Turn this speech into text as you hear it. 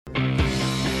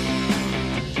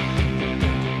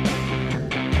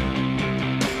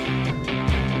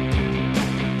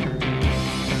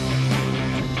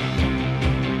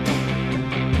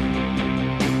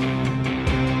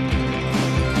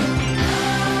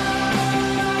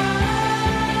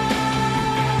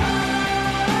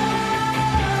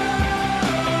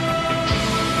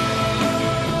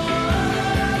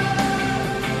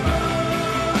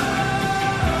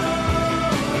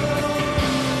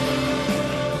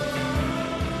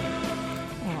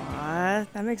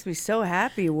That makes me so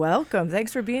happy. Welcome.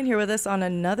 Thanks for being here with us on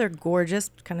another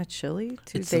gorgeous, kind of chilly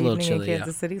Tuesday evening in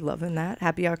Kansas City. Loving that.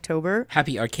 Happy October.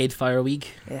 Happy Arcade Fire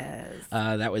Week. Yes.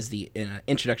 That was the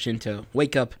introduction to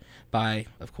Wake Up by,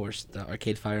 of course, the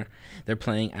Arcade Fire. They're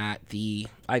playing at the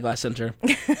Eyeglass Center.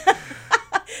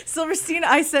 Silverstein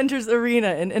Eye Center's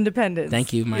Arena in Independence.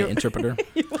 Thank you, my interpreter.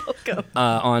 You're welcome.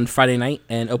 On Friday night,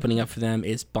 and opening up for them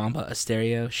is Bomba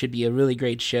Asterio. Should be a really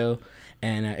great show,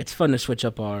 and it's fun to switch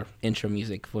up our intro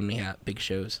music when we have big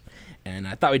shows. And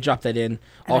I thought we'd drop that in.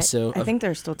 And Also, I think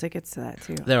there's still tickets to that,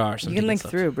 too. There are some. You can link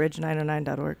tickets through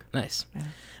bridge909.org. Nice.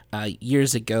 Yeah.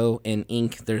 Years ago in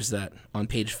Ink, there's that on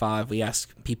page 5.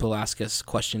 People ask us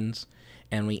questions,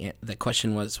 and the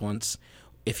question was once,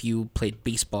 if you played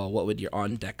baseball, what would your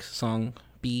on deck song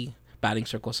be? Batting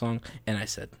circle song, and I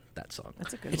said that song.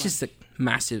 That's a good It's one. just a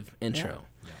massive intro.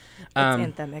 Yeah.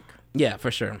 It's anthemic. Yeah,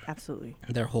 for sure. Absolutely.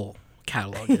 Their whole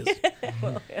catalog is.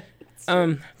 Well, yeah.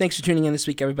 Thanks for tuning in this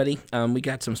week, everybody. We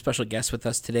got some special guests with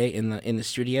us today in the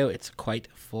studio. It's quite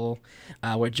full.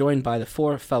 We're joined by the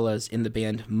 4 fellas in the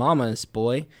band Mama's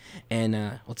Boy,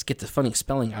 and let's get the funny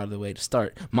spelling out of the way to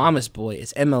start. Mama's Boy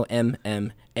is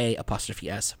MOMMA'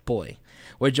 Boy.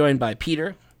 We're joined by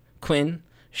Peter, Quinn,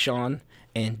 Sean,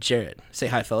 and Jared. Say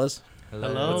hi, fellas.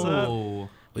 Hello. What's up?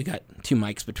 We got 2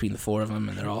 mics between the 4 of them,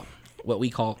 and they're all what we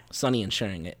call sunny and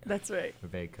sharing it. That's right. We're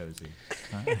very cozy.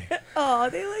 Oh,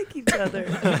 they like each other.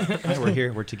 Hi, we're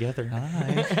here. We're together.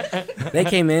 Hi. They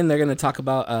came in. They're going to talk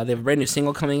about, they have a brand new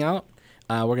single coming out.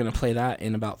 We're going to play that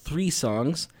in about 3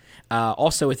 songs.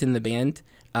 Also within the band,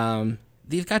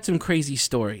 they've got some crazy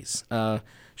stories.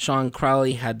 Sean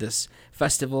Crowley had this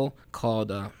festival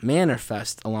called Manor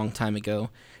Fest a long time ago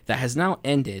that has now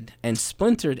ended and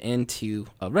splintered into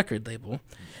a record label.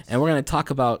 And we're going to talk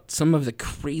about some of the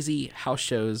crazy house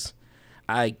shows.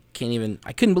 I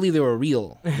couldn't believe they were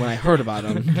real when I heard about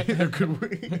them. Neither could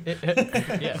we.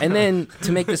 Yeah. And then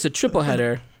to make this a triple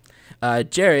header,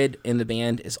 Jared in the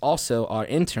band is also our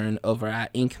intern over at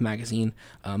Ink Magazine,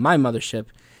 my mothership.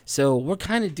 So we're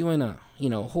kind of doing a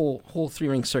whole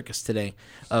 3-ring circus today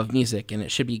of music, and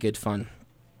it should be good fun,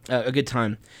 a good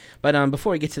time. But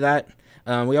before we get to that,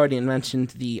 we already mentioned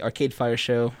the Arcade Fire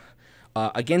show.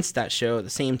 Against that show at the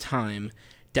same time,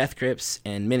 Death Grips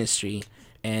and Ministry.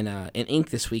 And in Ink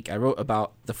this week, I wrote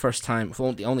about the first time,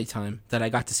 well, the only time, that I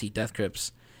got to see Death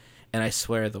Grips. And I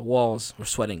swear the walls were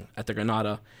sweating at the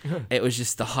Granada. It was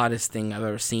just the hottest thing I've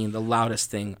ever seen, the loudest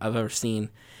thing I've ever seen.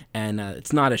 And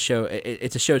it's not a show.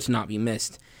 It's a show to not be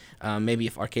missed. Maybe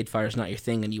if Arcade Fire is not your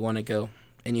thing and you want to go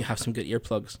and you have some good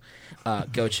earplugs,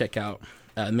 go check out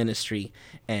Ministry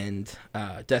and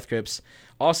Death Grips.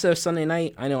 Also, Sunday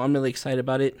night, I know I'm really excited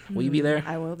about it. Will you be there?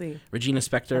 I will be. Regina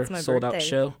Spektor, That's my sold out birthday.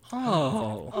 show.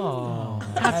 Oh,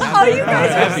 you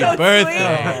guys are so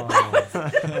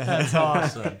sweet. That's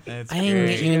awesome. That's I didn't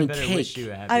get you any better wish cake.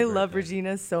 you a happy I love birthday.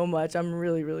 Regina so much. I'm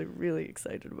really, really, really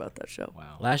excited about that show.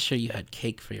 Wow. Last year you had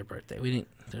cake for your birthday. We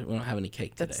don't have any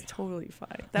cake today. That's totally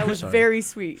fine. That was Sorry. very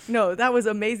sweet. No, that was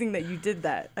amazing that you did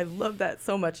that. I love that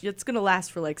so much. It's going to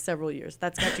last for like several years.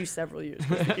 That's got you several years.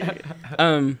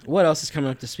 What else is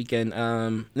coming up this weekend?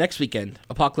 Next weekend,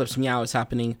 Apocalypse Meow is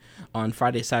happening on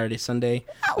Friday, Saturday, Sunday.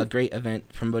 A great event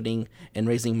promoting and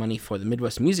raising money for the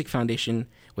Midwest Music Foundation,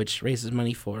 which raises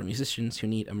money for musicians who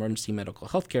need emergency medical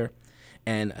health care,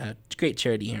 and a great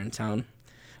charity here in town.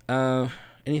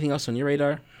 Anything else on your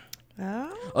radar?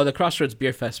 Oh, the Crossroads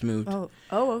Beer Fest moved. Oh,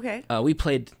 okay. We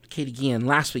played Katie Gian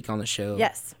last week on the show.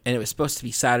 Yes. And it was supposed to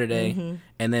be Saturday,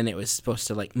 and then it was supposed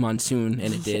to monsoon,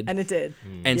 and it did. And it did.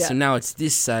 And Yeah. so now it's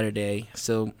this Saturday.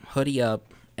 So hoodie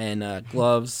up and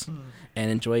gloves and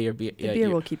enjoy your beer. The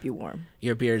beer will keep you warm.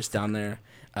 Your beers down there.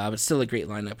 But still a great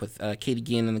lineup with Katie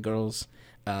Gian and the girls,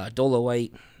 Dola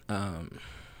White. I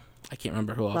can't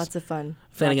remember who else. Lots of fun.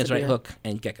 Flanagan's Lots of Right beer. Hook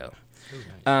and Gecko.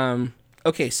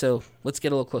 Okay, so let's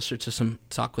get a little closer to some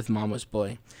talk with Mama's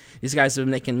Boy. These guys have been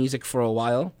making music for a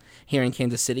while here in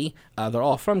Kansas City. They're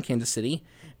all from Kansas City,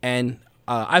 and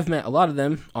I've met a lot of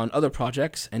them on other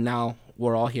projects, and now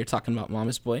we're all here talking about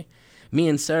Mama's Boy. Me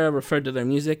and Sarah referred to their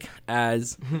music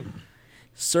as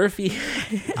surfy.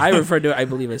 I referred to it, I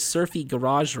believe, as surfy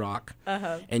garage rock,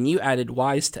 and you added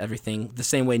Y's to everything the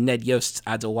same way Ned Yost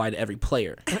adds a Y to every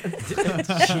player.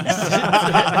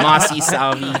 Mossy,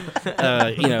 Salvi,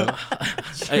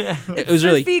 it was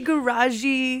really Surfy,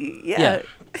 garagey. Yeah.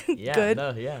 Yeah, Good.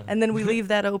 No, yeah. And then we leave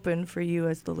that open for you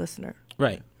as the listener.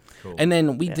 right. Cool. And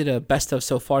then we Yeah. did a best of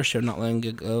so far show not long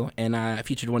ago, and I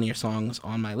featured one of your songs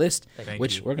on my list, Thank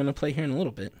which you. we're gonna play here in a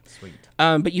little bit. Sweet.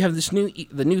 But you have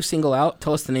the new single out.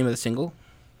 Tell us the name of the single,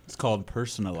 It's called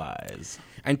Personalize.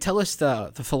 and tell us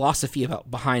the philosophy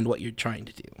behind what you're trying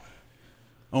to do.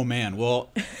 Oh man, well,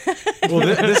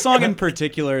 this song in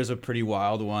particular is a pretty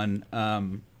wild one.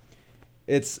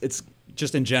 It's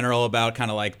just in general about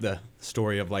kind of like the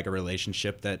story of like a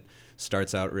relationship that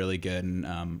starts out really good,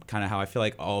 and kind of how I feel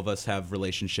like all of us have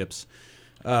relationships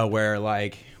where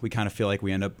like we kind of feel like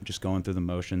we end up just going through the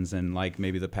motions, and like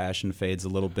maybe the passion fades a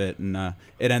little bit, and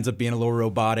it ends up being a little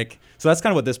robotic. So that's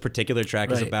kind of what this particular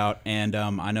track is about. And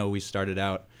I know we started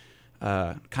out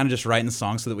kind of just writing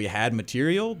songs so that we had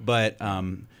material, but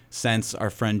since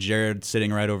our friend Jared,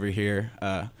 sitting right over here,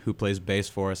 who plays bass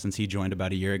for us, since he joined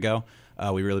about a year ago,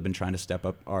 we've really been trying to step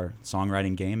up our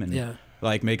songwriting game and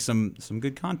like make some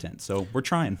good content. So we're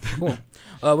trying. Cool.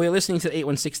 We're listening to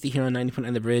 8160 here on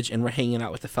 90.9 The Bridge, and we're hanging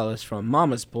out with the fellas from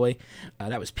Mama's Boy.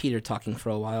 That was Peter talking for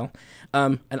a while.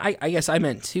 And I guess I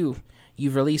meant too,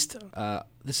 you've released,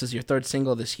 this is your third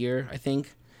single this year, I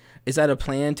think. Is that a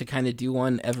plan to kind of do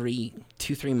one every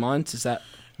 2-3 months? Is that...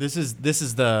 This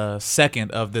is the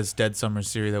second of this Dead Summer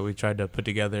series that we tried to put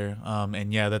together,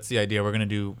 and yeah, that's the idea. We're gonna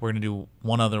do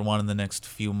one other one in the next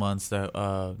few months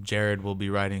that Jared will be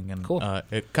writing, and cool.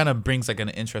 It kind of brings like an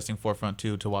interesting forefront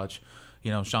too to watch.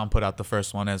 You know, Sean put out the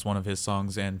first one as one of his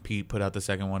songs, and Pete put out the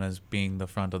second one as being the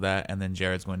front of that, and then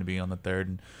Jared's going to be on the third,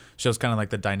 and shows kind of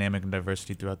like the dynamic and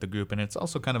diversity throughout the group, and it's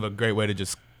also kind of a great way to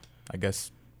just, I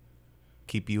guess,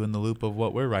 keep you in the loop of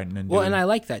what we're writing and doing. Well, and I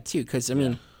like that too, because I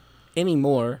mean.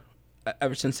 Anymore,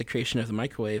 ever since the creation of the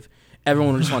microwave,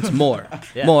 everyone just wants more.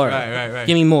 More. Right.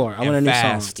 Give me more. I want a new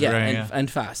fast, song. right, and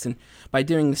fast. And by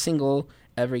doing the single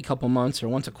every couple months or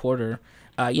once a quarter,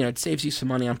 it saves you some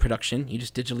money on production. You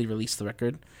just digitally release the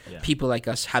record. Yeah. People like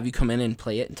us have you come in and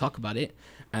play it and talk about it.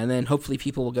 And then hopefully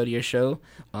people will go to your show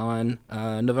on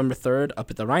November 3rd up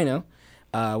at the Rhino,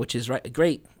 which is a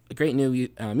great new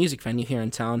music venue here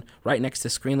in town, right next to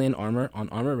Screenland Armor on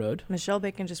Armor Road. Michelle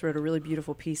Bacon just wrote a really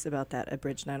beautiful piece about that at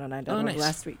Bridge909.org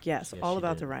all week. Yes, all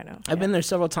about the Rhino. I've been there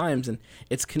several times, and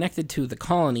it's connected to the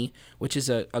Colony, which is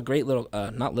a great little,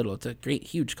 it's a great,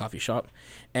 huge coffee shop.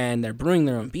 And they're brewing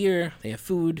their own beer, they have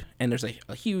food, and there's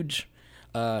a huge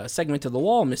segment of the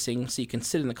wall missing, so you can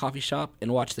sit in the coffee shop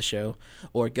and watch the show,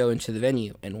 or go into the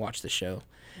venue and watch the show.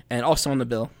 And also on the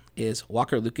bill is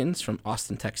Walker Lukens from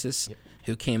Austin, Texas,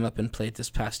 who came up and played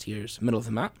this past year's Middle of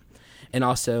the Map, and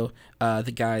also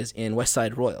the guys in West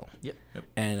Side Royal. Yep.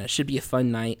 And it should be a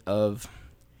fun night of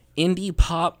indie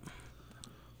pop,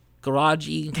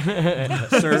 garagey,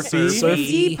 surfy.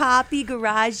 Indie poppy,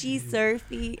 garagey,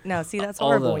 surfy. No, see, that's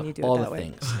horrible when you do it that way. All the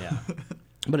things. Yeah.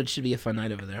 But it should be a fun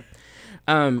night over there.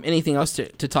 Anything else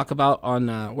to talk about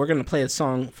on... we're going to play a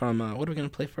song from... what are we going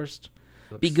to play first?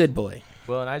 Be Good Boy.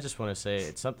 Well, and I just want to say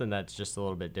it's something that's just a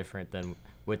little bit different than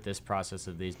with this process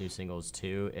of these new singles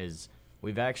too, is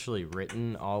we've actually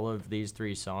written all of these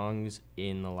 3 songs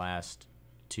in the last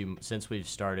 2 since we've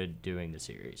started doing the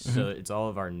series. Mm-hmm. So it's all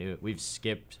of our new. We've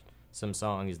skipped some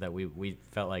songs that we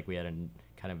felt like we had a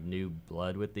kind of new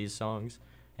blood with these songs,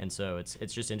 and so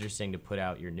it's just interesting to put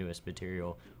out your newest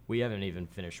material. We haven't even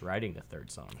finished writing the 3rd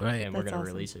song, right? And we're going to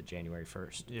release it January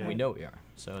 1st. Yeah. We know we are.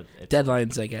 So it's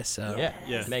deadlines, I guess.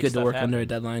 It's good to work under a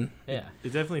deadline. Yeah,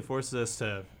 it definitely forces us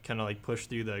to kind of like push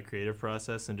through the creative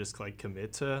process and just like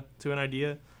commit to an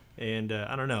idea. And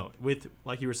I don't know, with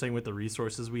like you were saying, with the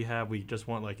resources we have, we just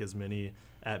want like as many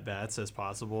at bats as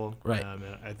possible. Right.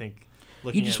 And I think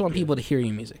you just want people to hear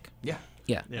your music. Yeah.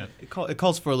 Yeah. It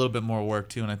calls for a little bit more work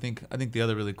too, and I think the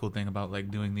other really cool thing about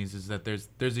like doing these is that there's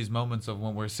these moments of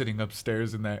when we're sitting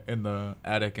upstairs in the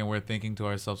attic and we're thinking to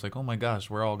ourselves like, oh my gosh,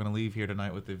 we're all gonna leave here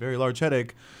tonight with a very large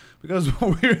headache because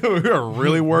we are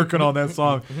really working on that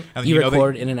song. And you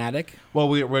record in an attic? Well,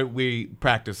 we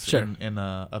practice in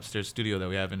the upstairs studio that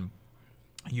we have, and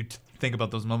you think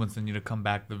about those moments, and you come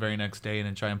back the very next day and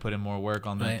then try and put in more work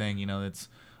on that thing. It's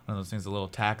one of those things a little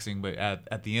taxing, but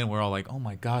at the end we're all like, oh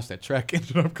my gosh, that track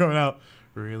ended up coming out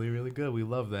really, really good. We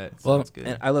love that. So well, good.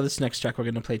 And I love this next track we're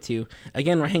going to play too.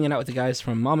 Again, we're hanging out with the guys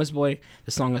from Mama's Boy.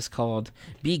 The song is called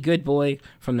Be Good Boy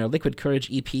from their Liquid Courage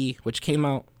EP, which came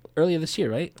out earlier this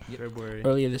year, right? February.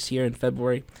 Earlier this year in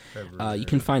February. You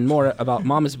can find more about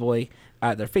Mama's Boy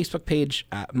at their Facebook page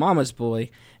at Mama's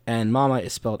Boy, and Mama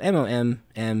is spelled MOMMA''S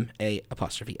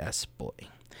Boy.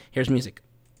 Here's music.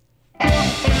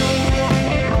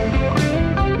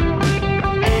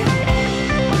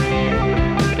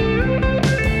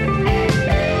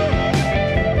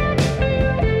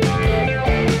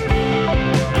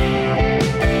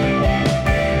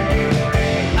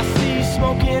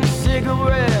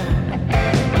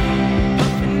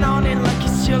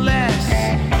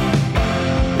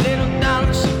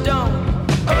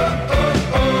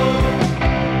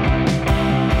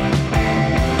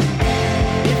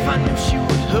 If I knew she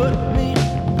would hurt me,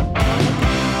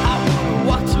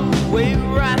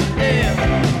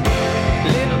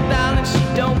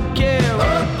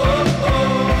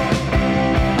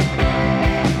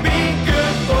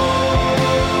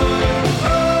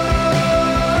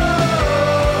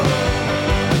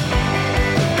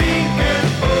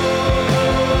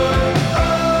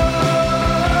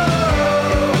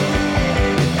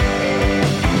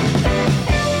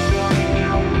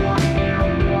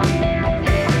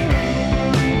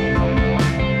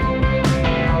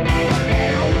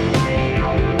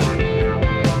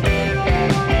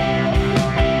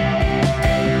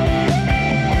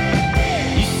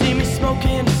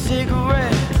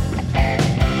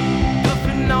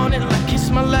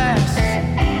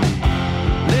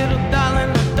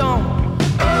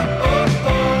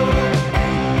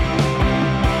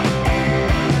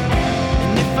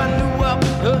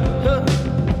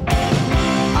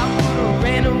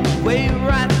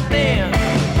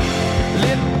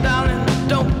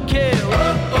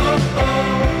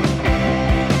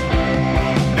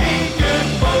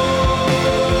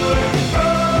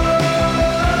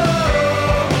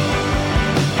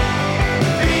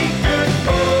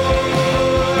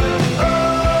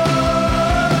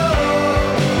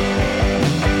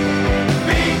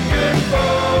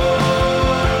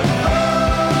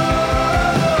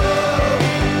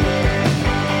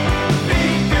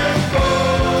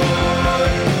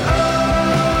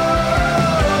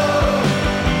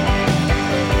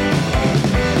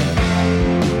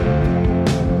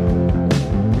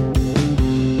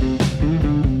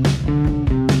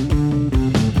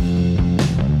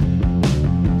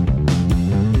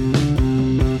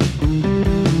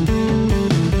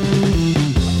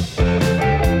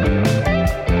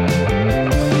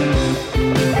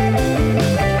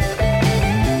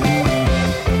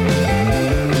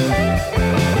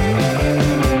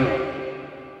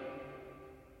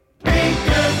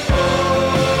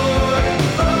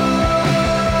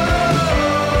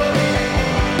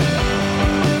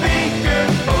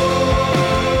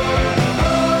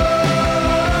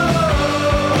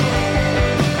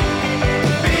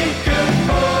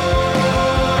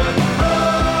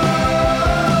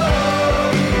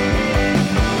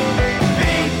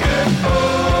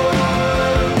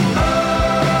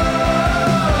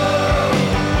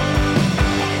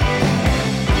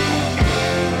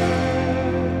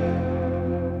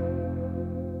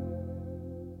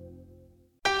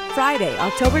 Friday,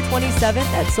 October 27th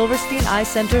at Silverstein Eye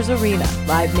Center's Arena.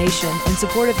 Live Nation, in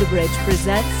support of The Bridge,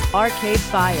 presents Arcade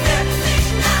Fire.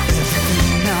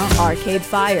 Arcade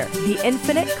Fire, the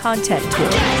Infinite Content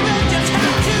Tour.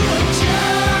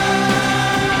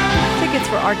 Tickets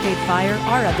for Arcade Fire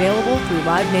are available through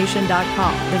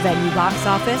livenation.com, the venue box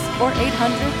office, or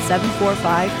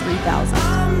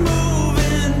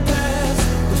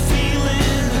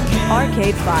 800-745-3000.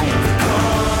 Arcade Fire.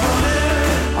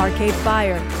 Arcade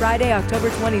Fire, Friday, October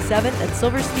 27th at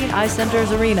Silverstein Eye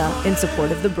Center's Arena in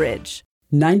support of The Bridge.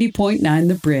 90.9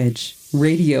 The Bridge,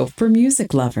 radio for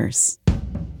music lovers.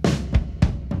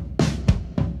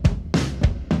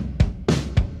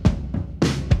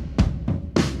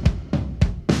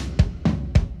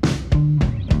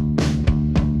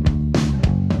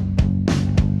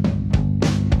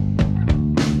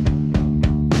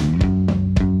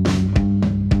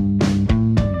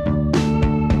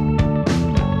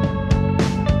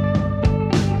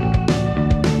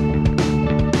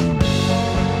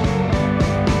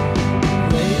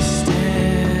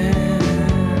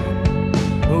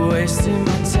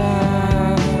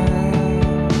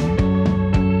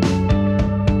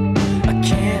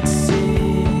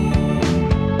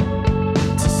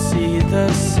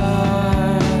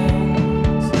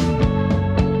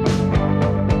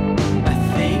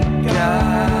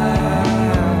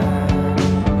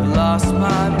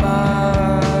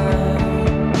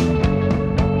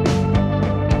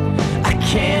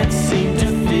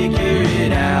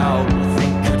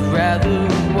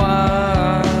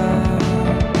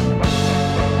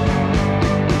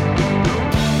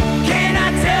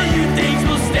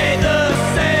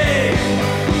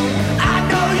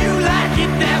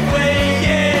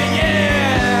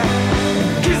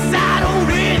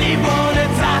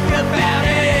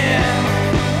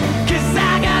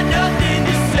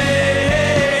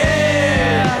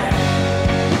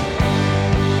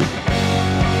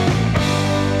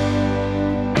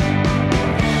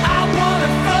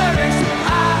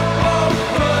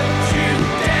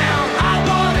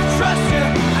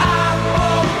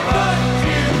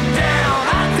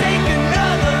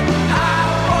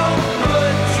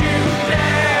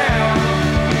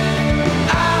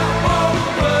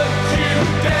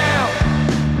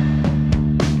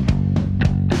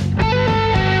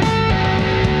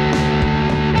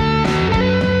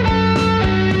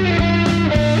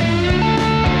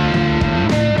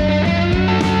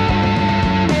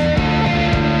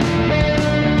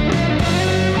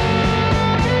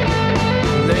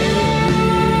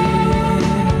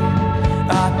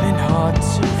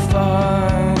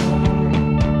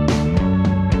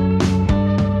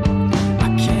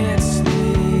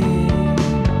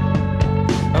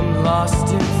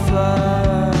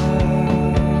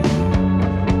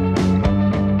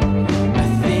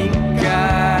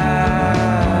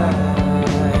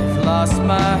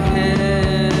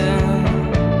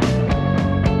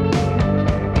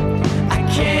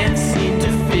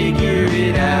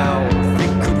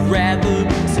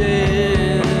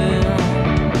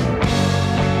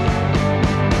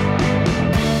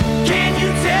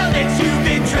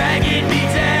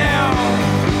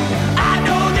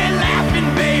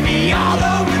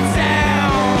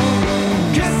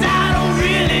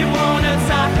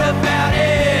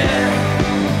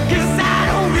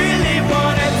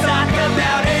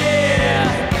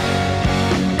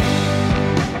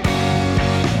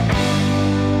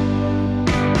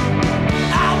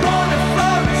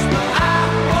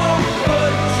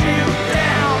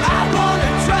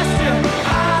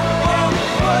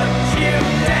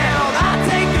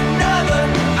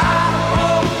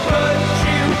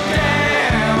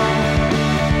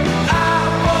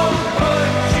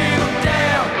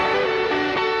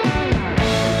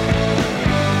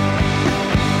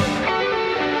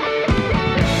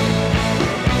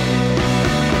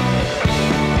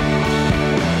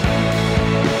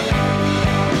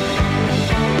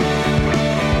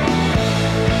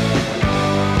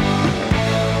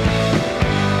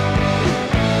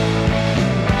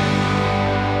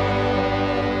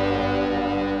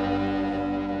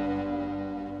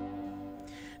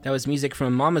 That was music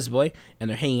from Mama's Boy, and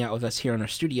they're hanging out with us here in our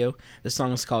studio. The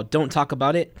song is called Don't Talk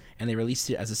About It, and they released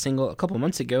it as a single a couple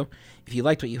months ago. If you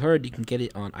liked what you heard, you can get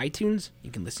it on iTunes,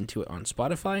 you can listen to it on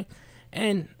Spotify,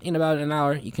 and in about an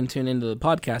hour, you can tune into the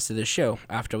podcast of this show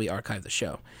after we archive the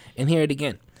show, and hear it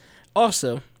again.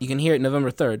 Also, you can hear it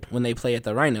November 3rd when they play at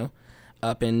the Rhino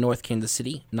up in North Kansas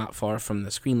City, not far from the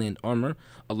Screenland Armor,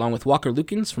 along with Walker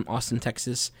Lukens from Austin,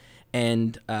 Texas,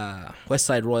 and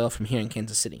Westside Royal from here in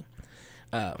Kansas City.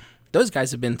 Those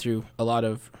guys have been through a lot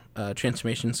of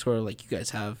transformations, sort of like you guys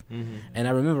have. Mm-hmm. And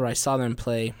I remember I saw them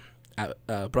play at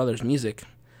Brothers Music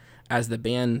as the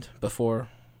band before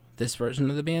this version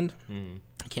of the band,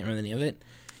 I can't remember the name of it,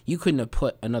 you couldn't have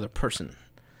put another person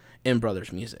in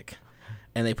Brothers Music.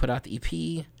 And they put out the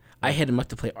EP. I hit them up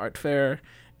to play Art Fair,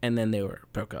 and then they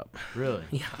broke up. Really?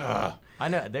 Yeah. I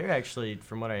know they're actually,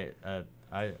 from what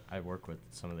I work with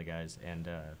some of the guys, and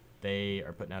they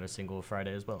are putting out a single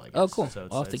Friday as well, I guess. Oh, cool. So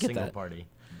it's I'll have a to get single that. party.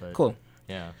 But Cool.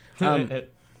 Yeah.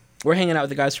 We're hanging out with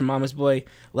the guys from Mama's Boy,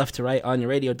 left to right on your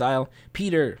radio dial.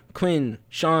 Peter, Quinn,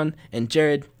 Sean, and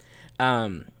Jared.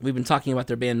 We've been talking about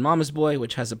their band Mama's Boy,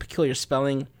 which has a peculiar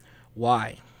spelling.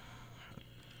 Why?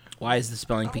 Why is the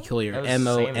spelling peculiar? That was Sam's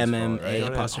MOMMA fault, right?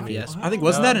 apostrophe S. I think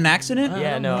wasn't that an accident?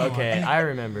 Yeah, no, okay. I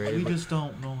remember it. We just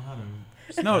don't know how to.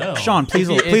 No, Sean, please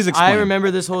explain. I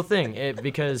remember this whole thing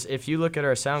because if you look at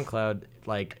our SoundCloud,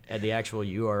 like at the actual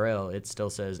URL, it still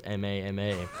says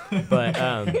MAMA.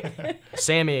 But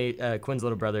Sammy, Quinn's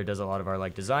little brother, does a lot of our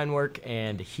like design work,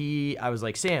 and I was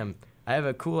like, Sam, I have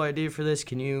a cool idea for this.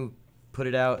 Can you put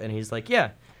it out? And he's like,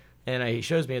 yeah. And he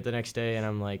shows me it the next day, and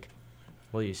I'm like,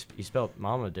 well, you spelled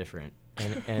Mama different.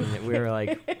 And we were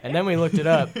like, and then we looked it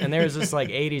up, and there was this like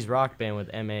 80s rock band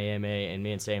with MAMA, and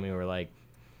me and Sammy were like,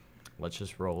 let's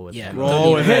just roll with it.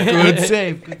 Roll with it. Good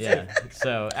save. Yeah.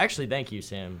 So actually, thank you,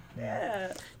 Sam.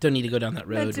 Don't need to go down that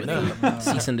road with the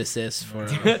cease and desist for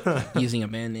using a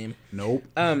band name. Nope.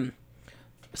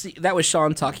 See, that was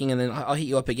Sean talking, and then I'll hit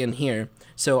you up again here.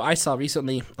 So I saw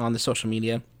recently on the social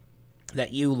media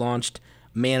that you launched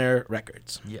Manor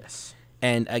Records. Yes.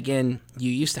 And again, you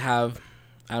used to have,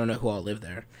 I don't know who all lived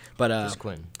there, but Just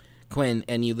Quinn. Quinn,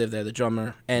 and you lived there, the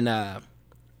drummer, and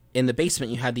in the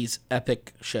basement you had these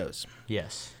epic shows.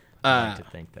 Yes. I like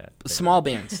to think that. Small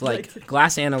bands like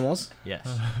Glass Animals, Yes.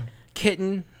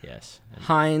 Kitten, Yes. And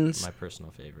Heinz. my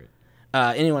personal favorite.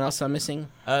 Anyone else I'm missing?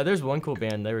 There's one cool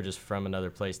band. They were just from another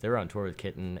place. They were on tour with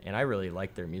Kitten, and I really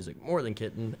liked their music more than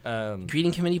Kitten.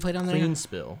 Greeting Committee played on there? Clean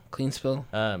Spill. Clean Spill?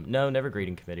 No, never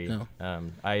Greeting Committee. No.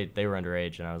 They were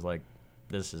underage, and I was like,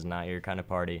 this is not your kind of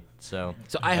party. So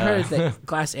I heard that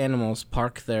Glass Animals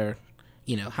park their,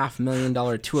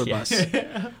 $500,000 tour bus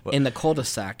in the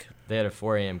cul-de-sac. they had a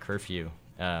 4 a.m. curfew,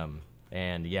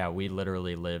 and yeah, we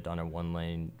literally lived on a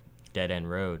 1-lane dead-end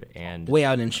road, and Way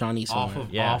out in Shawnee Off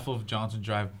somewhere. of Johnson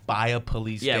Drive by a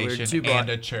police Yeah, we were station 2 and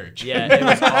block- a church. yeah, it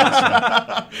was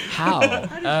awesome. How?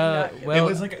 Well,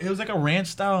 it was like a ranch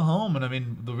style home, and I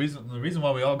mean the reason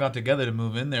why we all got together to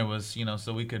move in there was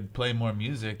so we could play more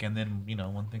music, and then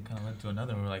one thing kind of led to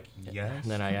another. And we were like, yes.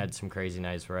 and then I had some crazy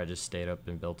nights where I just stayed up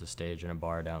and built a stage and a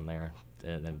bar down there,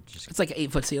 and then just It's like an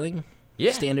 8-foot ceiling?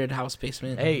 yeah. Standard house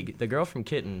basement? Hey, the girl from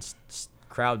Kitten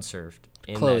crowd surfed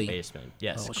in Chloe. that basement.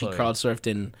 Yes, Oh, she Chloe. crowd surfed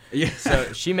in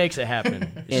So she makes it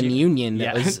happen. Union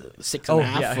that yeah. was 6.5 Oh,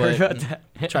 yeah, I heard foot. about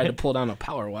that. Tried to pull down a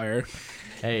power wire.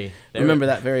 Hey, Remember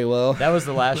that very well. That was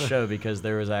the last show because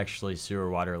there was actually sewer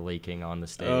water leaking on the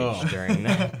stage during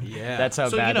that. Yeah. That's how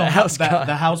So bad the house got.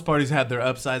 the house parties had their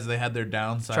upsides, they had their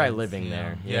downsides. Try living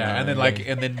there, you Yeah, know,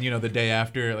 and then and the day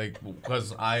after,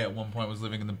 because I at one point was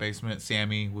living in the basement.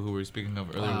 Sammy, who we were speaking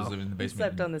of earlier, was living in the He basement.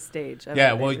 slept on the stage. I Yeah,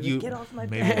 remember. well, He was you like, get off my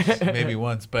maybe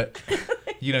once, but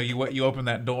you open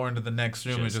that door into the next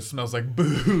room, it just smells like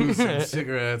booze and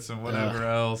cigarettes and whatever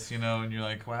else, and you're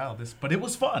like, wow, but it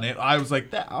was fun. I was like,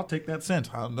 I'll take that cent.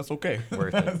 That's okay.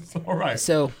 Worth it. That's all right.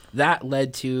 So that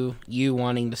led to you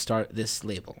wanting to start this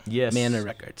label. Yes. Manor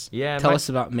Records. Yeah, Tell my- us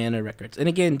about Manor Records. And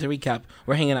again, to recap,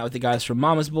 we're hanging out with the guys from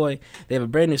Mama's Boy. They have a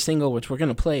brand new single, which we're going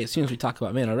to play as soon as we talk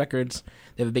about Manor Records.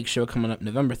 They have a big show coming up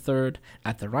November 3rd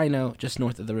at the Rhino, just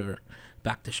north of the river.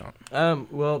 Back to Sean.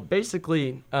 Well,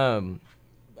 basically,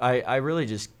 I really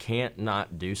just can't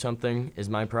not do something is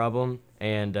my problem.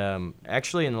 And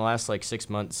actually, in the last 6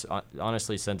 months,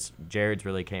 honestly, since Jared's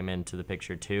really came into the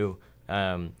picture too,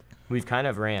 we've kind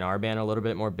of ran our band a little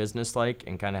bit more business-like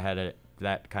and kind of had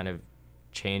that kind of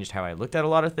changed how I looked at a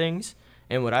lot of things.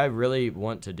 And what I really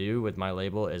want to do with my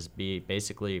label is be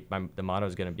basically the motto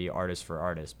is going to be artist for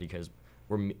artist, because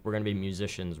we're going to be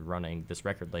musicians running this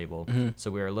record label, so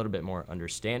we're a little bit more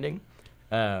understanding.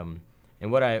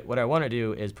 And what I want to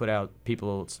do is put out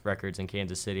people's records in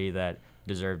Kansas City that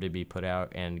deserve to be put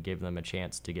out and give them a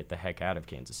chance to get the heck out of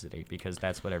Kansas City, because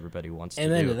that's what everybody wants to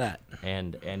do. Amen to that.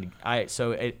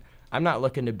 I'm not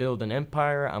looking to build an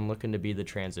empire. I'm looking to be the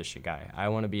transition guy. I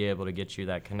want to be able to get you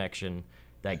that connection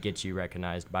that gets you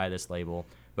recognized by this label,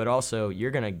 but also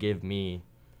you're going to give me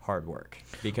hard work,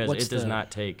 because What's it does the- not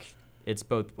take. It's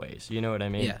both ways. You know what I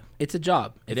mean? Yeah, it's a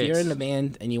job. If It you're is. in the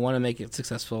band and you want to make it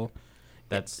successful,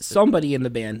 That's somebody in the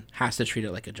band has to treat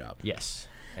it like a job. yes.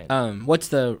 And,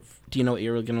 Do you know what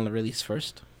you're going to release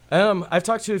first? I've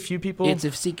talked to a few people. If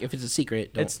it's a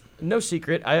secret, don't. It's no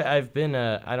secret. I've been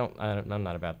I'm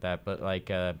not about that, but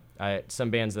like some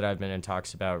bands that I've been in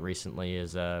talks about recently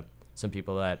is some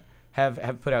people that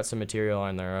have put out some material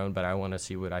on their own, but I want to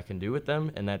see what I can do with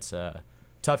them, and that's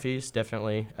Toughies,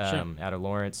 definitely, out of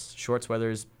Lawrence. Shorts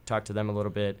Weathers, talked to them a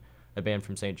little bit. A band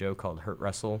from St. Joe called Hurt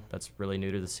Wrestle, that's really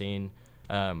new to the scene.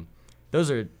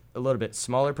 Those are a little bit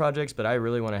smaller projects, but I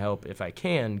really want to help, if I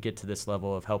can, get to this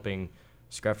level of helping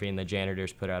Scruffy and the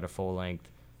Janitors put out a full length.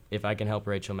 If I can help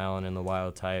Rachel Mallon and the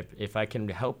Wild Type, if I can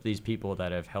help these people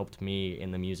that have helped me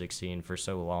in the music scene for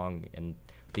so long in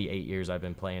the 8 years I've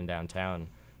been playing downtown,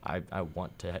 I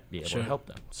want to be able to help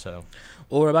them. So,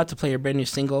 well, we're about to play your brand new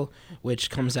single, which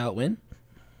comes out when?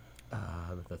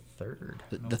 The 3rd.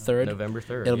 The 3rd? November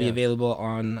 3rd. It'll be available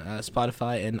on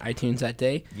Spotify and iTunes that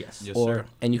day. Yes. Yes, sir.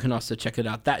 And you can also check it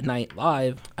out that night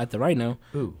live at the Rhino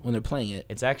when they're playing it.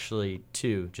 It's actually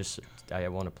 2. Just I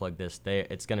want to plug this.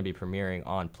 It's going to be premiering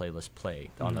on Playlist Play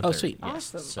on the 3rd. Oh, sweet.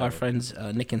 Yes. Awesome. So, Our friends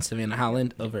Nick and Savannah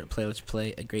Howland over at Playlist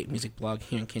Play, a great music blog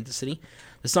here in Kansas City.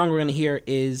 The song we're going to hear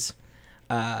is...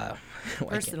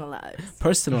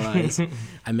 Personalize.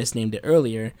 I misnamed it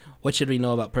earlier. What should we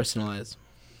know about Personalize?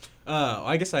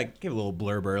 I guess I gave a little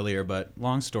blurb earlier, but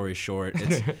long story short,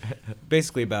 it's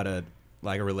basically about a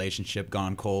relationship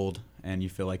gone cold, and you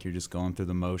feel like you're just going through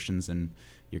the motions, and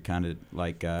you're kind of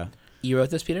like. You wrote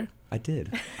this, Peter? I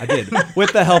did.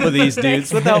 With the help of these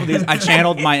dudes. I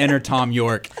channeled my inner Tom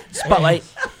York. Spotlight.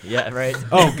 yeah, right.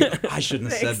 Oh, I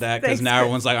shouldn't have said that because now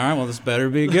everyone's like, all right, well, this better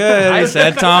be good. I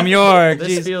said Tom York.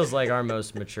 This Jeez. feels like our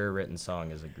most mature written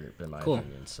song as a group, in my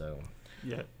opinion. So.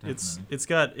 Yeah, it's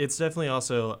definitely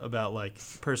also about like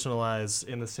personalized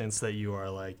in the sense that you are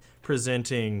like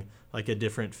presenting like a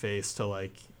different face to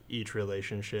like each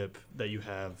relationship that you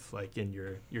have like in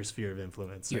your sphere of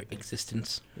influence. Your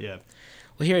existence. Yeah.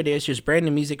 Well, here it is. Here's brand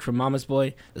new music from Mama's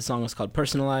Boy. The song is called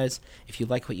Personalize. If you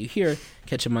like what you hear,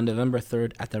 catch him on November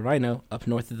 3rd at the Rhino up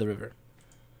north of the river.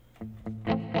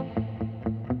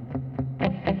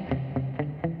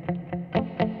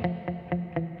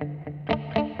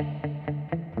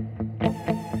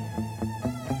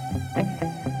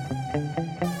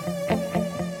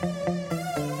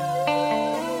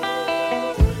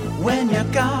 When you're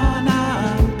gone,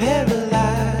 I'm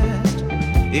paralyzed.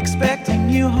 Expecting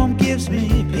you home gives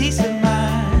me peace of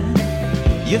mind.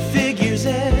 Your figure's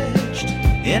etched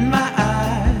in my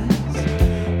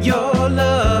eyes. Your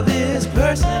love is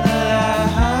personalized.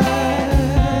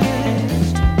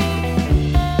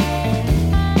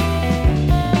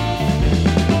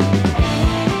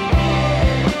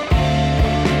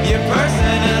 You're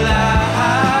personalized.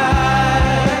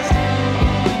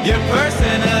 You're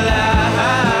personalized.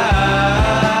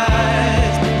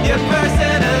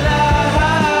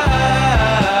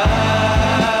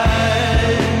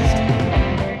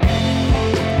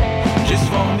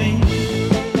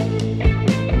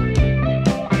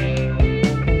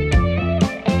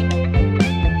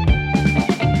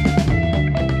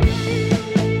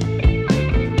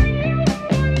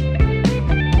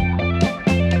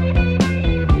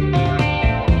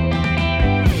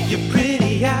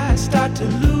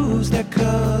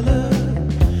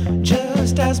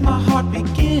 As my heart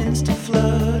begins to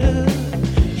flutter,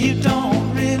 you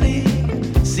don't really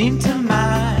seem to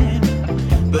mind,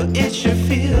 but it sure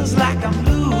feels like I'm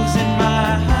losing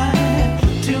my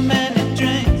mind. Too many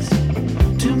drinks,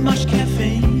 too much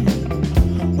caffeine.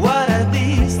 What are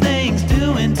these things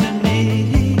doing to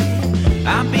me?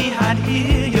 I'm behind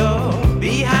here, you're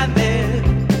behind there.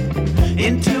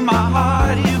 Into my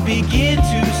heart you begin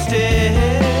to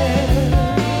stare.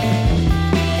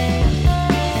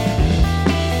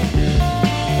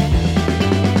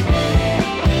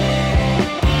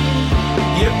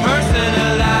 You're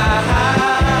personalized.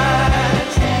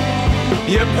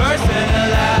 You're personalized.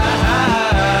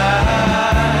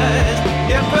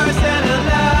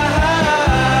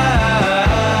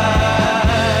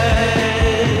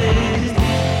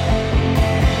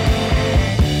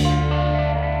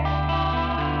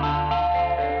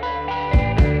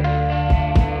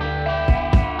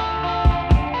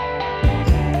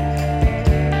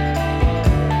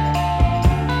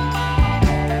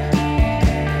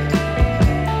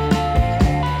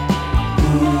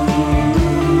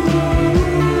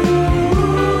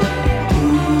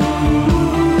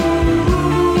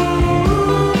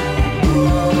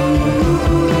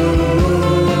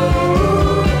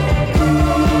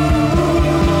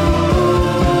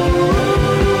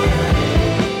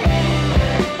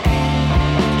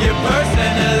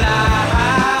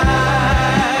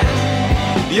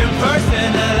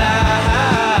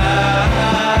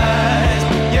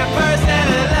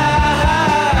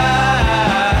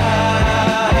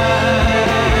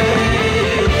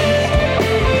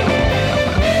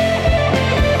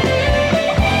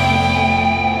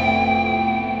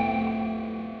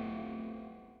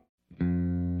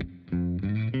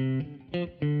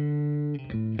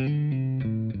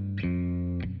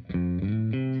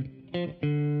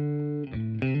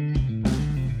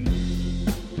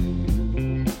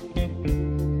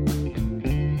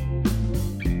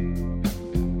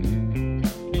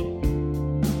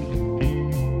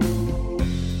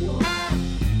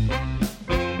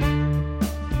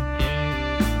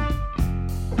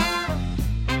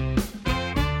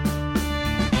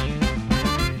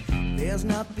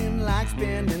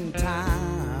 spending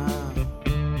time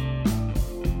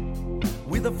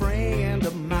with a friend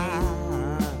of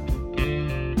mine.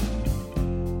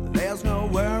 There's no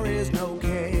worries, no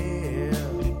care.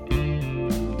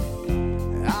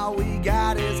 All we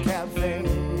got is cafe.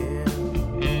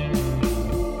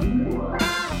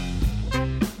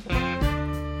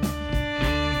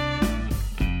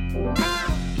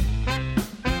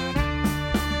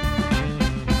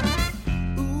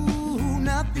 Ooh,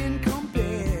 nothing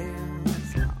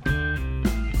compares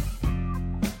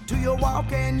to your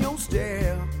walk and your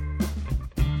stare.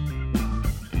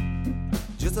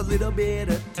 Just a little bit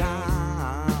of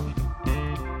time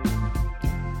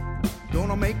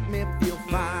gonna make me feel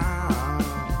fine.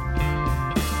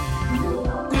 Ooh,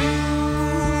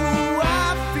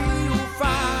 I feel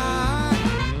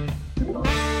fine,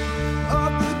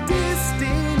 of the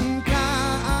distant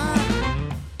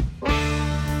kind,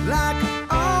 like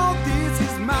all this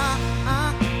is mine.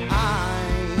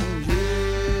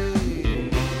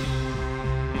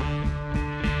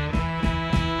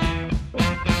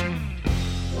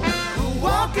 We're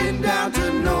walking down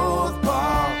to North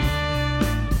Park.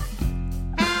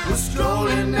 We're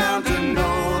strolling down to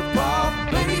North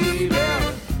Park, baby.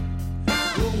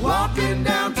 We're walking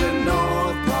down to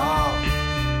North Park.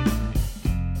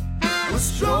 We're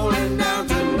strolling down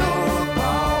to North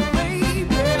Park,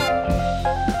 baby.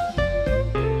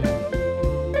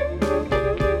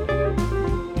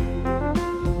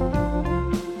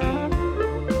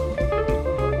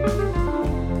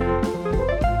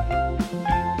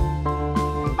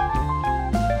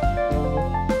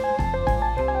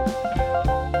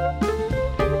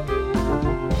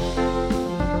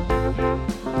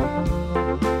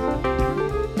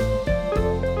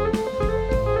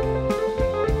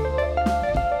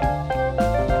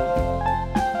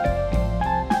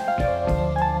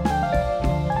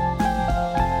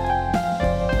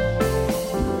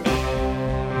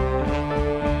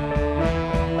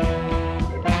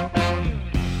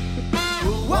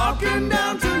 We're walking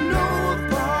down to North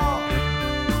Park.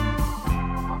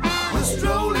 We're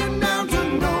strolling down to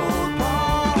North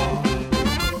Park.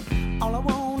 All I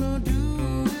wanna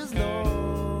do is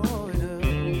loiter,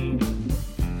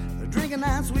 drinking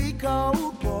that sweet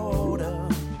cold porter.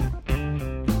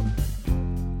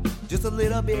 Just a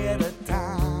little bit of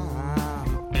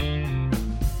time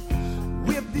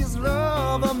with this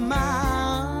love of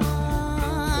mine.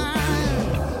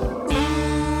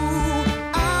 Ooh,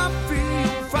 I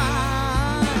feel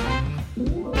fine,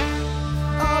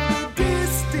 of the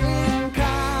distant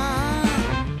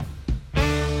kind,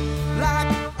 like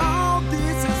all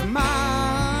this is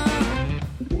mine,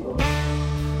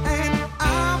 and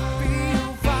I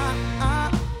feel fine,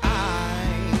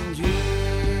 yeah.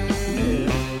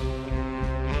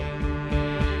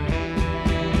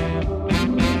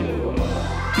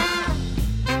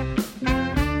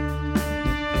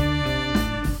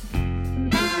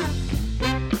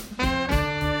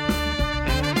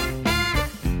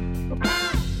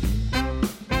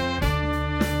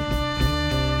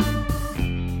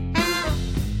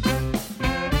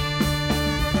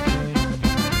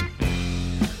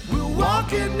 We're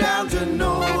walking down to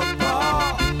North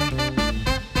Park.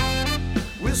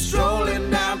 We're strolling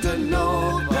down to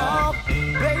North Park,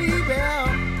 baby.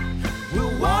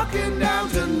 We're walking down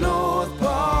to North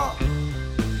Park.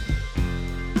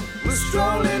 We're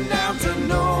strolling down to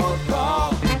North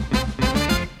Park.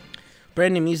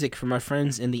 Brand new music from our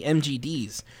friends in the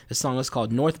MGDs. The song is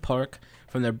called North Park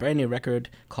from their brand new record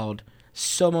called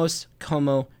Somos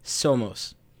Como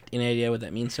Somos. Any idea what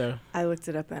that means, Sarah? I looked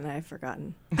it up and I've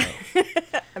forgotten.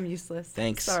 I'm useless.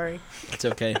 Thanks. Sorry. It's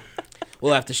okay.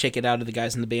 We'll have to shake it out of the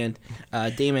guys in the band.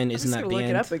 Damon is in that Look it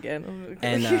band up again.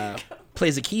 and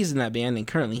plays the keys in that band. And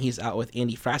currently he's out with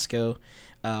Andy Frasco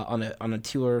on a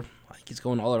tour. I think he's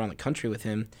going all around the country with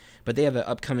him. But they have an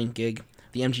upcoming gig,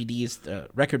 the MGD's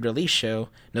record release show,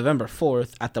 November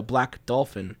 4th at the Black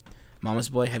Dolphin. Mama's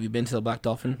Boy, have you been to the Black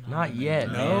Dolphin? Not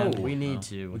yet, No. man. We need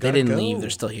to. They didn't leave. They're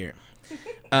still here.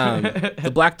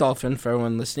 The Black Dolphin, for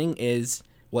everyone listening, is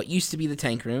what used to be the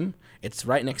Tank Room. It's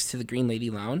right next to the Green Lady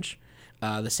Lounge.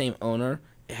 The same owner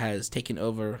has taken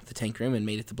over the Tank Room and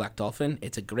made it the Black Dolphin.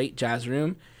 It's a great jazz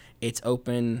room. It's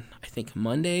open, I think,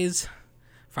 Mondays,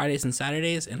 Fridays, and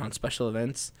Saturdays, and on special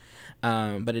events.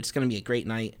 But it's going to be a great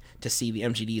night to see the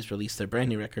MGDs release their brand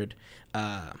new record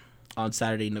on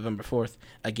Saturday, November 4th.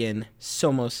 Again,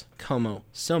 Somos Como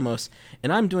Somos.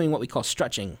 And I'm doing what we call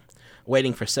stretching,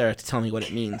 waiting for Sarah to tell me what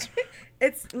it means.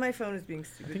 It's my phone is being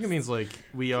stupid. I think it means like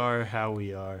we are how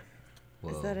we are.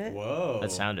 Whoa. Is that it? Whoa.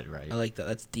 That sounded right. I like that.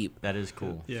 That's deep. That is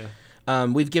cool. Yeah.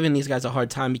 We've given these guys a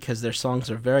hard time because their songs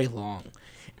are very long.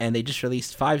 and they just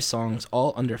released 5 songs,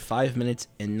 all under 5 minutes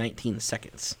and 19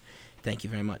 seconds. Thank you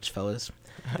very much, fellas.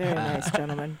 Very nice,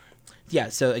 gentlemen. Yeah,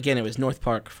 so again, it was North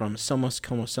Park from Somos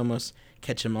Como Somos.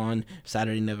 Catch them on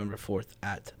Saturday, November 4th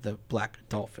at the Black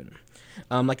Dolphin.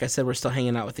 Like I said, we're still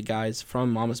hanging out with the guys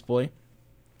from Mama's Boy.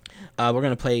 We're going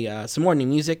to play some more new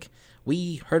music.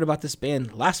 We heard about this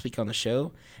band last week on the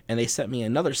show, and they sent me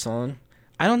another song.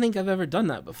 I don't think I've ever done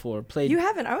that before. Played You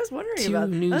haven't? I was wondering 2 about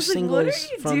new singles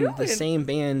from the same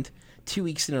band 2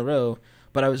 weeks in a row,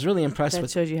 but I was really impressed that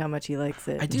with... That shows you how much he likes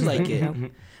it. I do like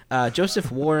it.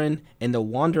 Joseph Warren and the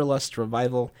Wanderlust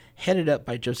Revival, headed up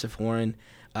by Joseph Warren.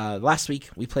 Last week,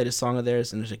 we played a song of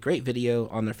theirs, and there's a great video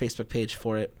on their Facebook page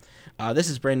for it. This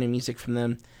is brand new music from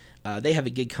them. They have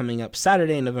a gig coming up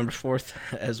Saturday, November 4th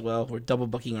as well. We're double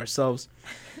booking ourselves.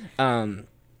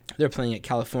 They're playing at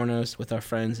Californios with our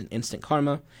friends in Instant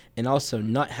Karma, and also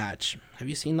Nuthatch. Have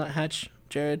you seen Nuthatch,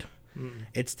 Jared?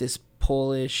 It's this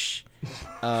Polish,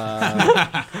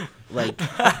 like...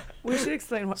 We should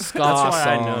explain what ska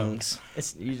songs.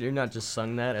 You're not just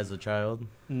sung that as a child?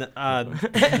 No,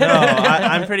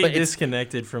 I'm pretty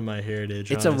disconnected from my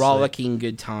heritage. It's honestly. a rollicking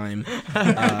good time.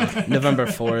 November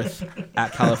 4th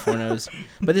at Californios.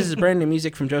 But this is brand new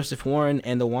music from Joseph Warren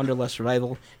and the Wanderlust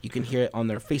Revival. You can hear it on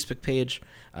their Facebook page.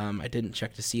 I didn't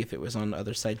check to see if it was on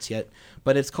other sites yet.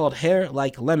 But it's called Hair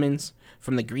Like Lemons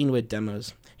from the Greenwood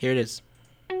Demos. Here it is.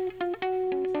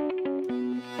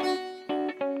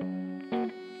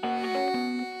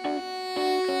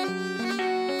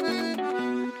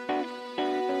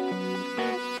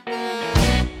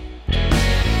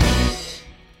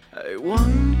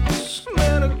 Once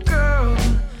met a girl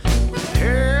with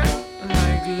hair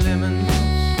like lemons.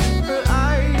 Her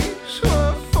eyes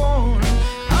were full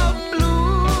of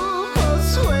blue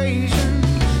persuasion.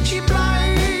 She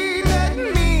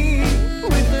blinded me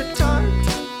with her tart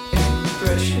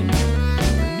impression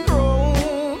and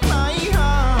broke my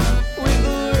heart with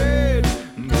a red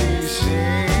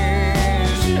precision.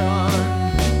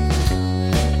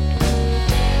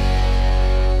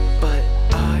 But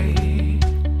I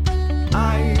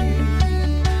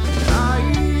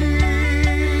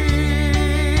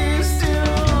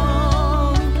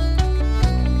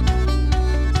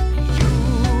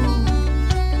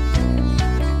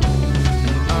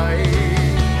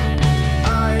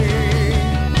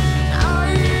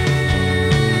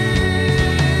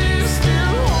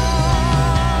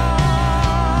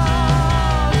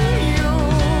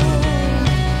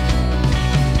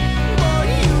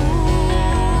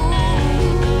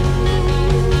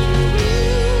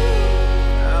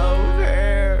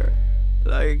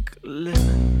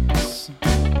lemons.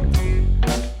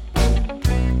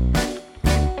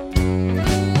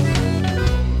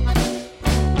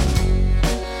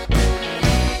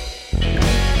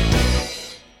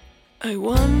 I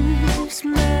once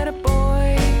met a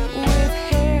boy with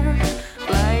hair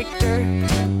like dirt.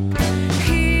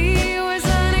 He was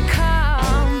an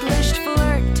accomplished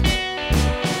flirt.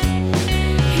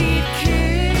 He'd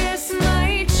kiss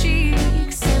my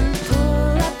cheeks and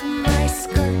pull up my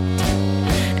skirt.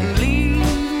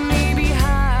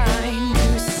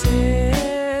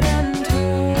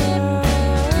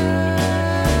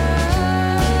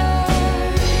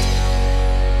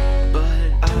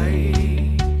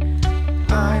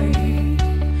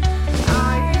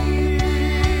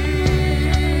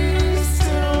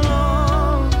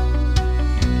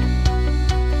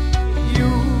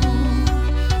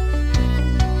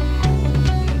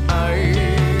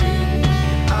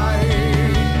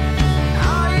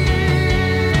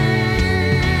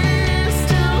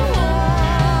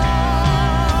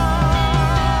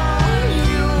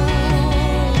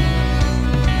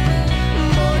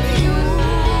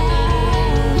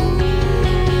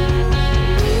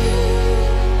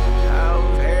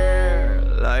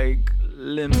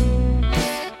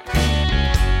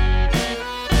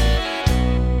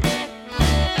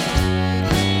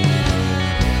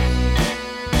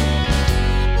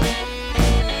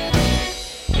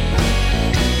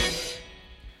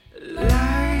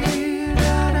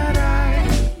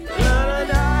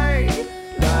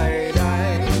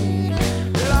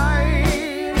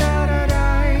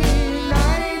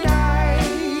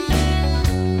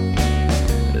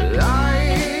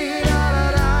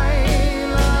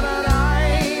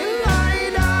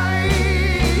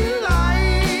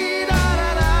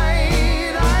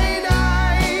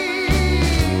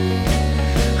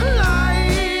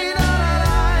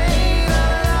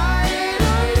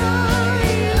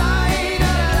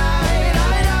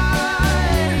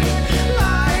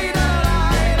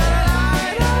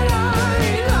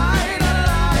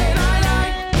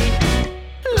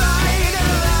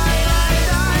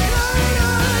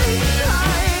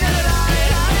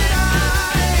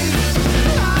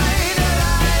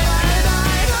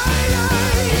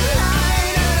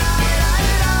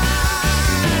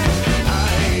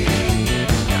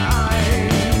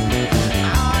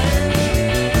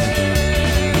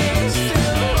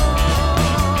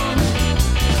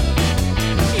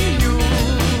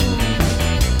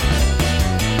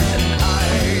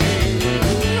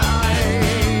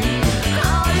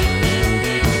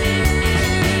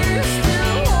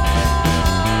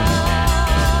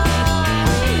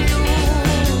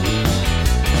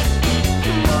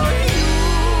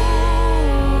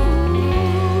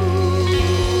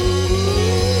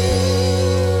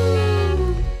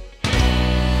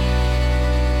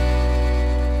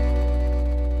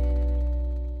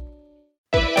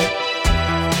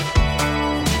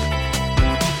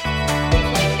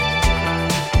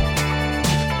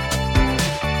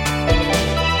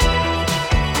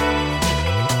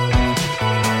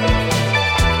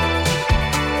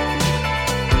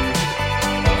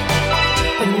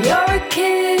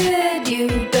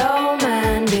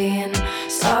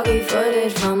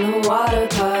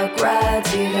 park rides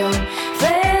you don't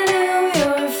value,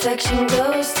 your affection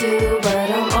goes too. But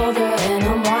I'm older and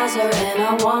I'm wiser and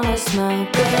I wanna smell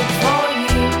good for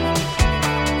you.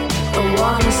 I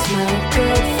wanna smell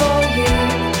good for you.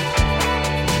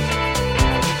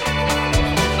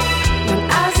 When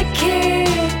I was a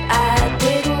kid, I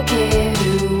didn't care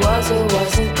who was or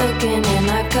wasn't looking, and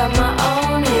I cut my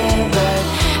own hair. But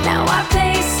now I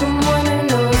pay someone who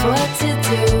knows what to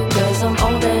do, 'cause I'm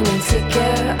old and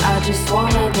insecure. I just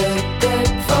wanna look good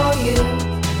for you.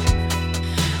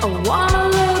 I wanna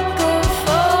look good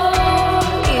for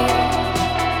you.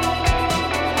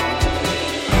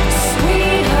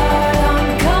 Sweetheart, I'm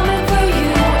coming for you.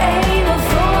 Ain't no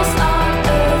force on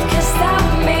earth can stop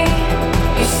me.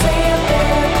 You say I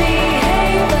better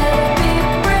behave, better be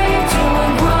brave.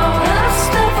 Doing grown-up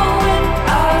stuff with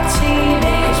our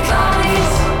teenage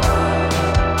bodies.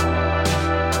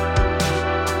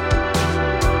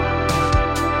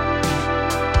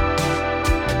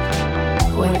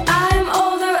 When I'm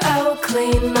older, I will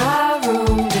clean my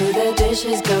room, do the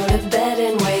dishes, go to bed,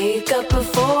 and wake up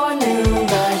before noon.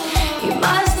 But you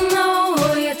must know who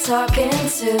you're talking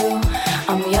to.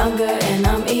 I'm younger and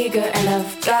I'm eager, and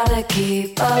I've gotta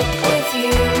keep up with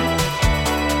you.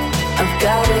 I've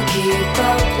gotta keep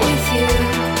up with you.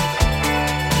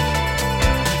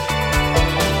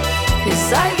 As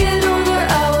I get older,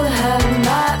 I will have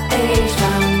my age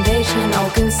foundation,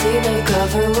 all concealer,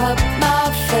 cover up my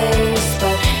face.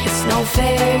 But it's no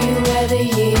fair, you wear the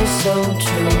years so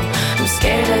true. I'm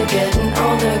scared of getting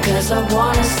older, 'cause I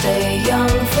wanna stay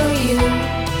young for you.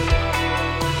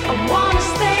 I wanna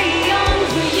stay young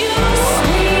for you.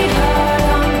 Sweetheart,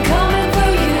 I'm coming for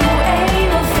you. Ain't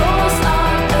no force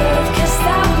on earth can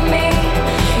stop me.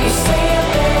 You say I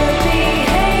better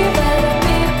behave, better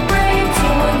be brave.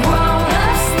 Doing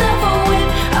grown-up stuff with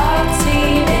our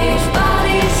teenage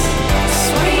bodies.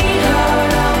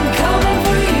 Sweetheart, I'm coming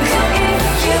for you.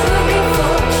 If you're looking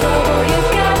for trouble, you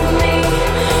got me.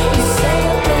 You say I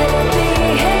better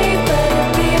behave, better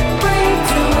be brave.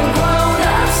 Doing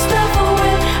grown-up stuff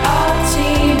with our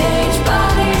teenage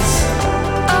bodies.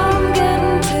 I'm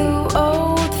getting too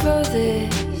old for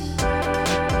this.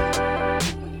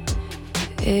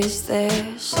 Is there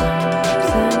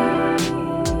something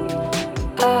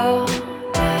I'll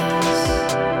miss?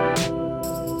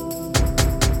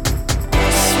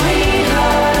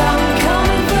 Sweetheart, I'm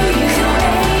coming for you.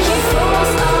 Ain't no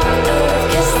force on earth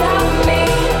can stop me.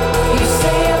 You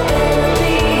say I better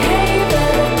behave,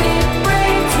 better be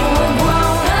brave. Doing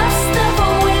grown-up stuff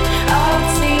with our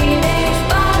teenage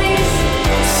bodies.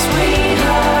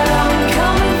 Sweetheart, I'm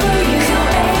coming for you.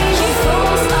 Ain't no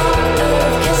force on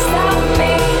earth can stop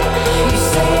me. You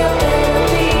say I better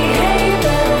behave,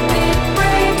 better be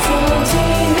brave. Doing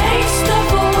teenage stuff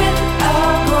with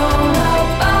our grown-up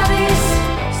bodies.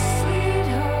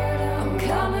 Sweetheart, I'm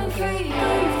coming for you.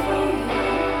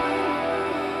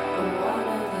 I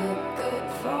wanna look good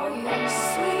for you.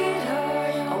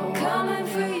 Sweetheart, I'm coming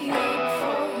for you.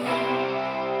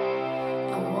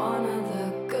 I wanna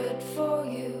look good for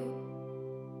you.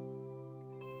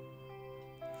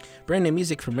 Brand new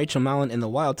music from Rachel Mallon and The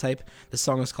Wild Type. The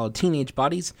song is called Teenage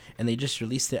Bodies, and they just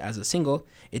released it as a single.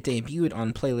 It debuted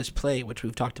on Playlist Play, which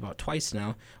we've talked about twice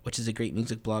now, which is a great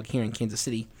music blog here in Kansas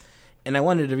City. And I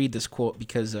wanted to read this quote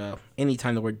because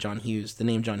anytime the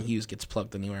name John Hughes gets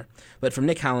plugged anywhere. But from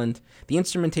Nick Howland, the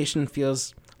instrumentation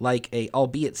feels like a,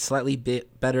 albeit slightly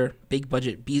better, big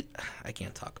budget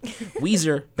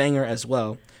Weezer banger as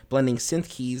well, blending synth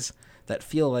keys that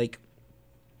feel like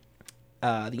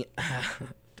I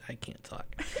can't talk.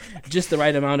 Just the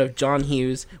right amount of John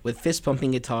Hughes with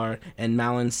fist-pumping guitar and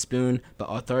Mallon's spoon but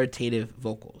authoritative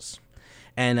vocals.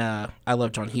 And I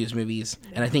love John Hughes movies,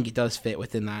 and I think it does fit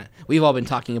within that. We've all been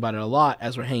talking about it a lot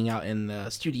as we're hanging out in the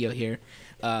studio here.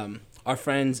 Our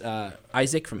friends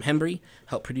Isaac from Hembry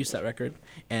helped produce that record,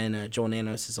 and Joel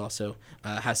Nanos is also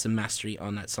has some mastery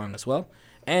on that song as well.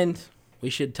 And we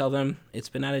should tell them it's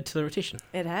been added to the rotation.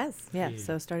 It has, yeah.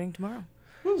 So starting tomorrow.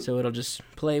 So it'll just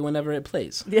play whenever it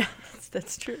plays. Yeah,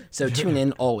 that's true. So tune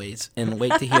in always and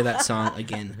wait to hear that song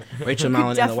again. Rachel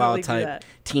Mallon and The Wild Type,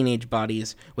 Teenage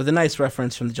Bodies, with a nice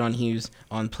reference from the John Hughes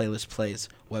on Playlist Play's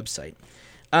website.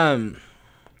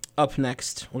 Up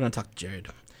next, we're going to talk to Jared.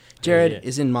 Jared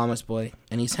is in Mama's Boy,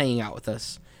 and he's hanging out with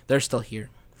us. They're still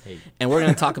here. Hey. And we're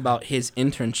going to talk about his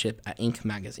internship at Ink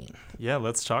Magazine. Yeah,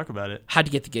 let's talk about it. How'd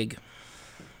you get the gig?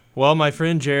 Well, my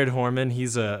friend Jared Horman,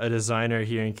 he's a designer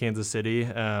here in Kansas City.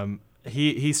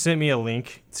 He sent me a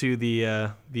link to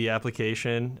the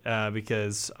application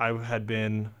because I had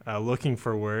been looking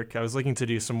for work. I was looking to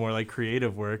do some more like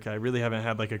creative work. I really haven't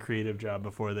had like a creative job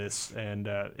before this, and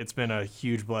it's been a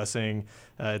huge blessing.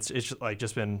 It's like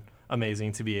just been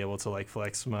amazing to be able to like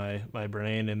flex my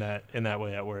brain in that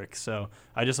way at work. So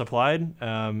I just applied,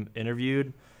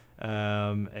 interviewed,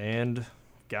 and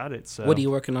got it. So what are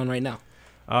you working on right now?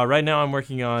 Right now I'm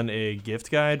working on a gift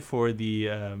guide for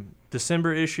the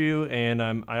December issue, and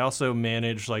I also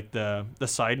manage like the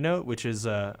Side Note, which is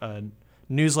a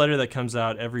newsletter that comes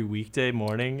out every weekday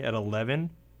morning at 11.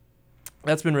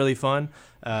 That's been really fun,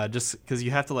 just because you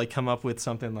have to like come up with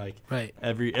something like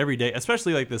every day,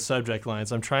 especially like the subject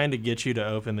lines. I'm trying to get you to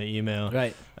open the email,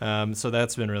 right? So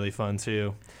that's been really fun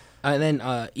too. And then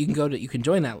you can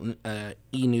join that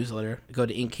e-newsletter. Go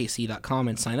to inkkc.com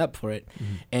and sign up for it.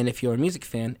 Mm-hmm. And if you're a music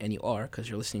fan, and you are because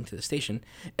you're listening to the station,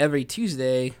 every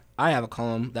Tuesday I have a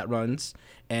column that runs,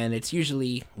 and it's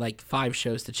usually like 5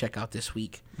 shows to check out this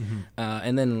week. Mm-hmm.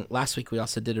 And then last week we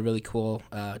also did a really cool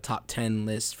top 10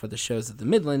 list for the shows at the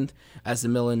Midland, as the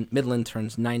Midland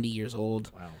turns 90 years old.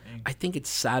 Wow. I think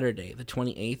it's Saturday, the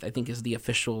 28th, I think is the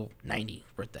official 90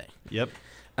 birthday. Yep.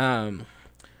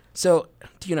 So,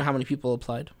 do you know how many people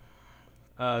applied?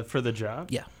 For the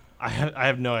job? Yeah. I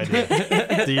have no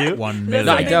idea. Do you? 1 million.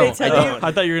 No, I don't.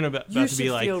 I thought you were about you to be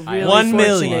like, really 1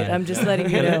 million. Fortunate. I'm just letting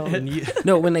you know.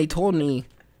 No, when they told me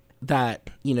that,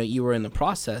 you were in the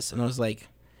process, and I was like,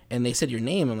 and they said your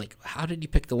name, I'm like, how did you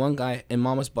pick the one guy in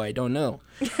Mama's Boy? I don't know.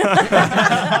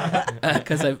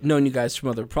 Because I've known you guys from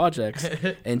other projects,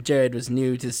 and Jared was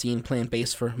new to the scene, playing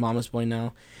bass for Mama's Boy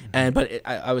now. But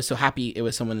I was so happy it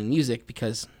was someone in music,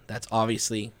 because that's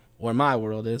obviously where my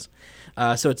world is.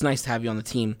 So it's nice to have you on the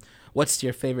team. What's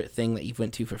your favorite thing that you've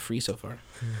went to for free so far?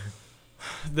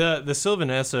 The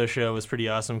Sylvanessa show was pretty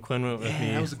awesome. Quinn went with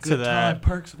me that was a to good that. time.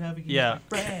 Perks of having you. Yeah,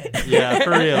 yeah, for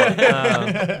real.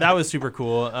 That was super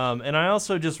cool. And I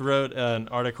also just wrote an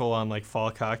article on like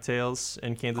fall cocktails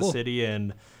in Kansas City,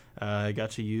 and I got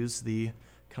to use the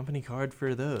company card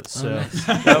for those. So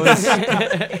that was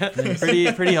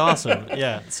pretty awesome.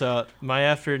 Yeah. So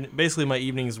basically my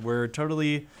evenings were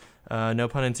totally, no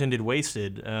pun intended,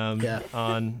 wasted on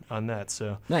that.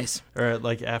 So nice. Or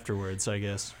like afterwards, I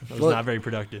guess. It was not very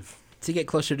productive. To get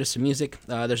closer to some music,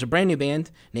 there's a brand new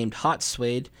band named Hot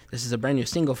Suede. This is a brand new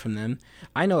single from them.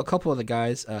 I know a couple of the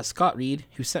guys, Scott Reed,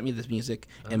 who sent me this music,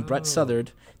 and Brett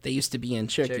Southard. They used to be in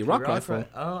Cherokee Rock Rifle.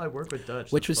 Oh, I work with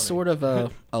Dutch. Which was sort of a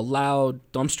loud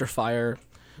dumpster fire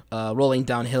rolling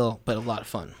downhill, but a lot of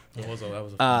fun. That was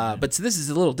fun, but so this is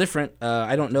a little different.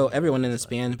 I don't know everyone in this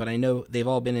band, but I know they've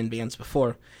all been in bands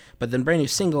before. But the brand new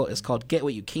single is called Get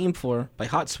What You Came For by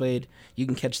Hot Suede. You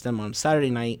can catch them on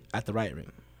Saturday night at the Riot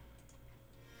Room.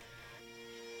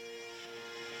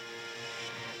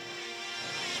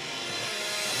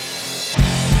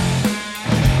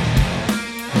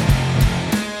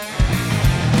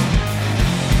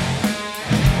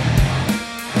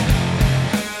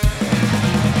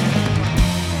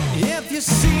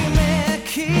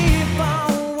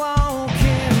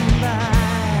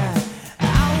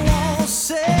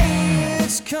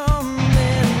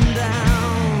 Coming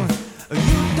down,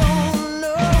 you don't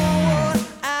know what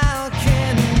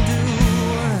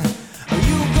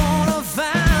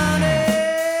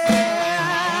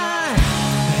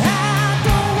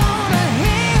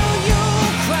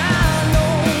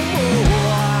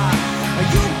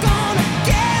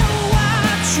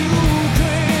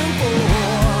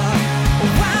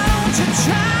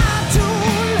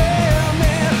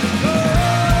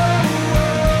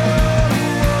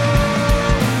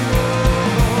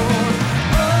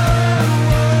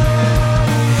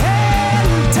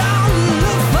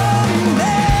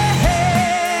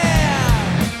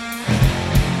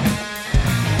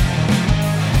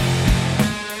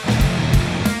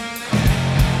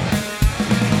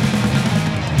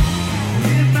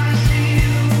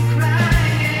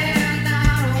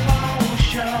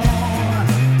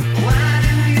Why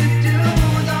do you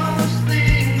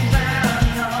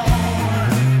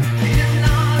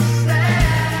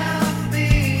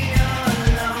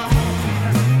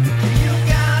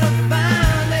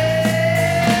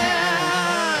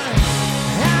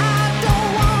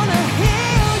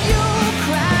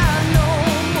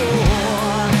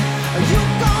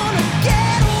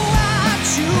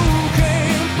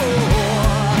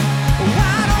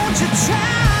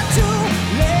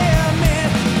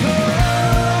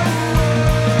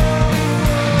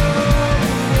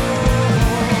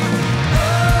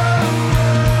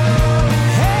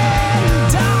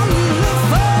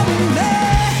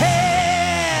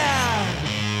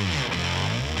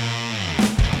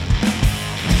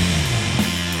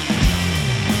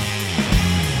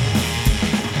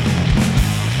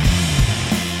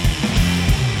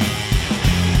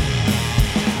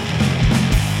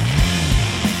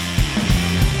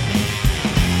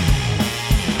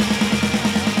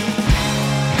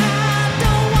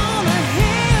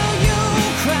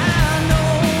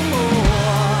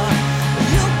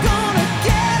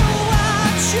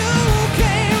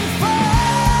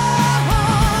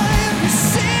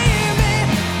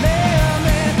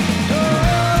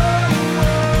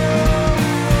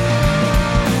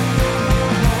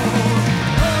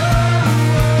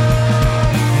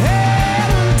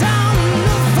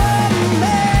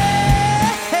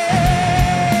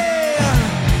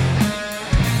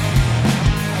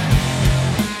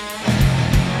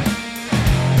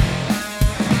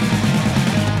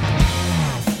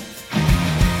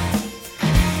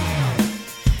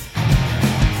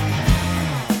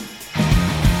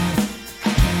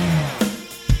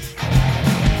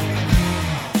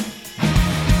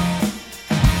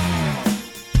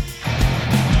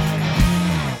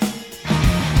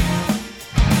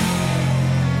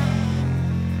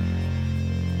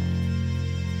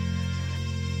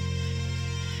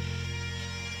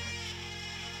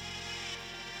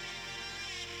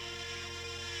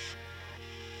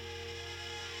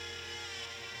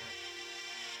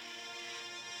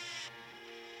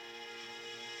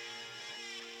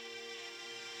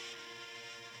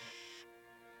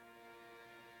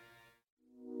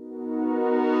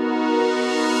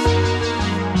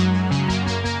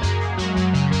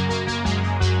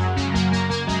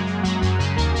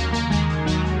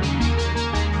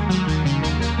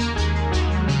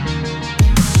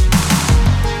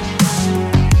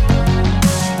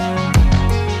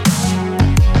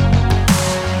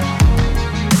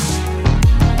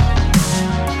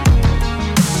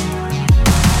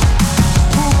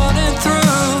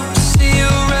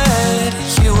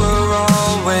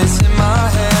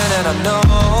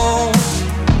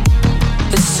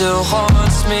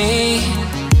me.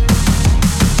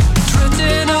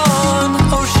 Drifting on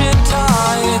ocean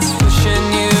tides, wishing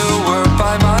you were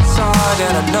by my side.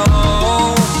 And I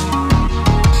know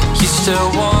you still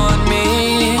want me.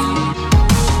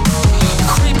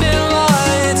 Creeping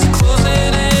lights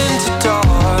closing into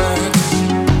dark.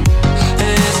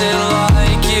 Is it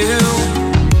like you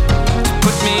to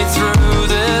put me through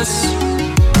this?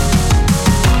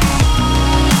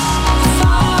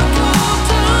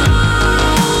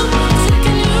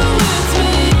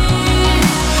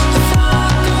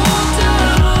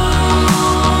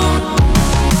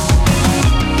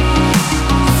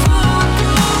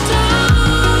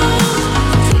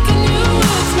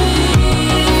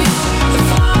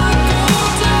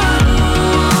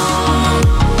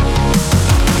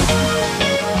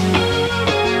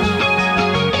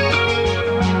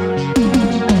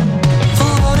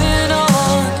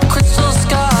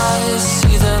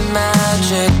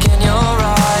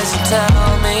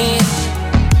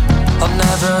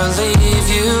 Leave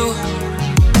you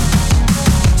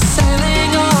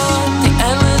sailing on the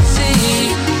endless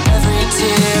sea, every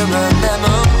tear a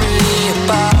memory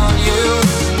about you.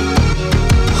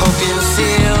 Hope you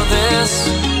feel this.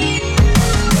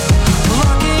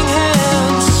 Locking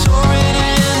hands, soaring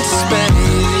into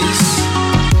space.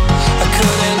 I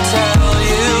couldn't tell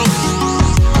you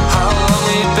how long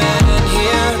we've been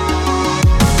here.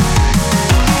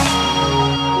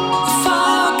 If I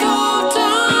go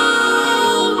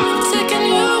down, taking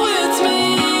you with me.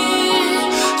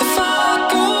 If I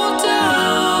go down,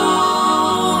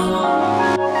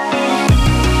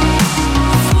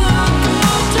 if I go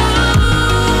down,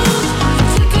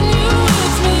 taking you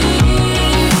with me.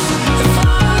 If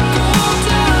I go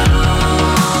down,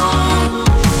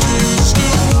 do you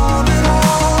still want it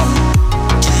all?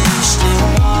 Do you still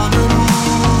want it all?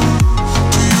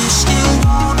 Do you still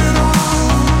want it all?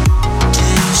 Do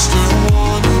you still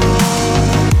want it all?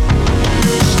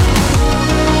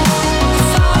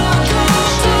 If I go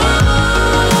down,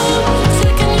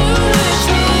 taking you with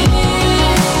me.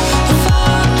 If I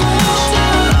go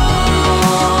down,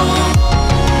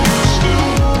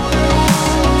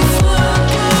 if I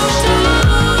go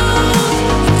down,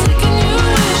 taking you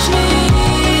with me.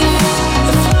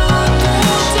 If I go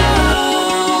down.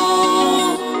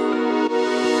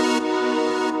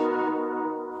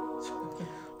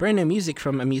 Brand new music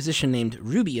from a musician named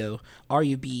Rubio,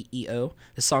 Rubeo.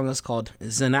 The song is called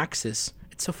Xanaxis.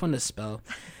 It's so fun to spell.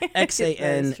 Xanaxis.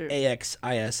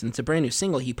 And it's a brand new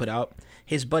single he put out.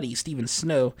 His buddy, Steven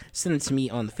Snow, sent it to me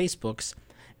on the Facebooks.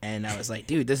 And I was like,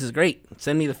 dude, this is great.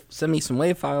 Send me some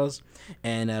WAV files.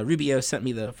 And Rubio sent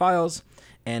me the files.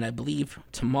 And I believe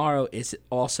tomorrow is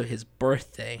also his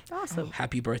birthday. Awesome.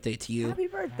 Happy birthday to you. Happy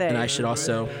birthday. And I should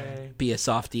also be a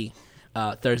softie.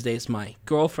 Thursday is my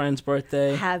girlfriend's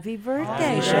birthday. Happy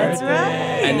birthday. That's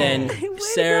right. And then Way to go,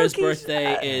 Sarah's Keisha.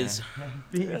 birthday is...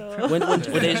 what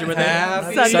day is your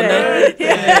birthday? Sunday.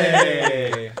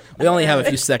 Hey. We only have a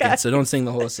few seconds, so don't sing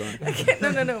the whole song.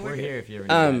 No. We're here if you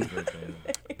ever need his birthday.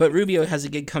 But Rubio has a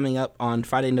gig coming up on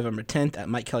Friday, November 10th at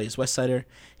Mike Kelly's Westsider.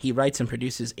 He writes and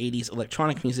produces 80s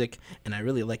electronic music, and I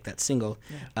really like that single.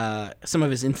 Some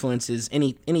of his influences,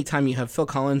 anytime you have Phil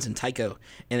Collins and Tycho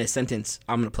in a sentence,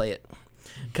 I'm going to play it.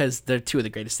 Because they're two of the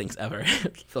greatest things ever,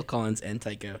 Phil Collins and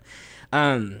Tycho.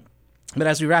 But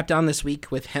as we wrap down this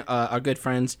week with our good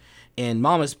friends in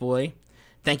Mama's Boy,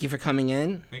 thank you for coming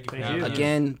in. Thank you.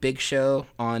 Again, big show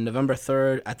on November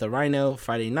 3rd at the Rhino,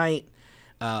 Friday night,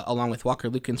 along with Walker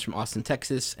Lukens from Austin,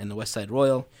 Texas, and the Westside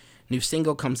Royal. New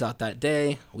single comes out that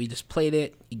day. We just played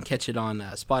it. You can catch it on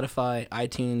Spotify,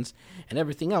 iTunes, and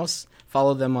everything else.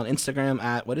 Follow them on Instagram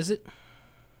at, what is it?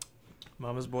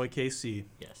 Mama's Boy KC.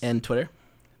 Yes. And Twitter.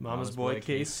 Mama's Boy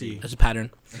KC. There's a pattern.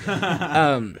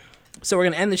 So we're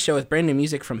going to end the show with brand new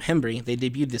music from Hembry. They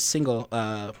debuted this single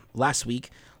last week,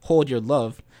 Hold Your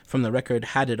Love, from the record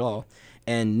Had It All.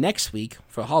 And next week,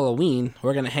 for Halloween,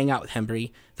 we're going to hang out with Hembry.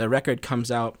 The record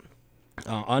comes out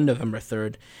on November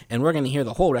 3rd, and we're going to hear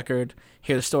the whole record,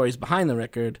 hear the stories behind the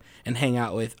record, and hang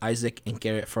out with Isaac and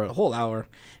Garrett for a whole hour,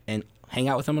 and hang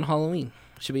out with them on Halloween.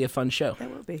 Should be a fun show. That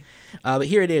will be. But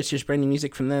here it is, just brand new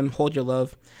music from them, Hold Your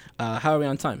Love. How are we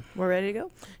on time? We're ready to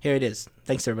go. Here it is.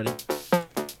 Thanks, everybody.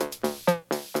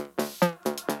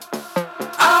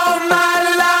 All my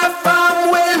life I'm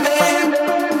willing.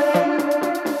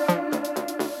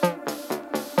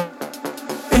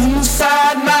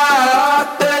 Inside my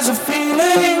heart there's a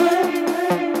feeling.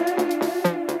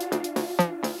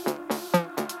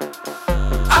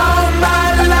 All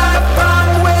my life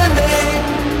I'm willing.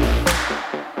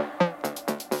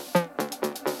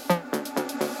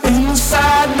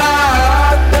 Inside my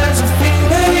heart there's a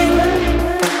feeling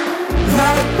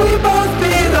like we both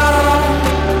belong.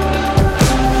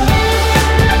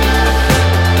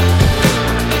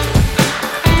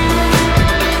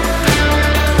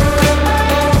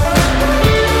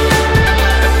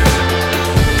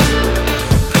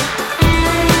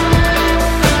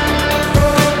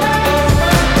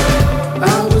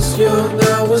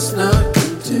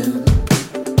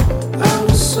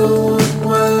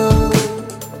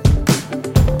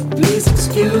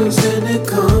 using it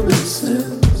common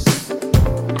sense.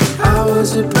 I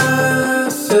was a bird.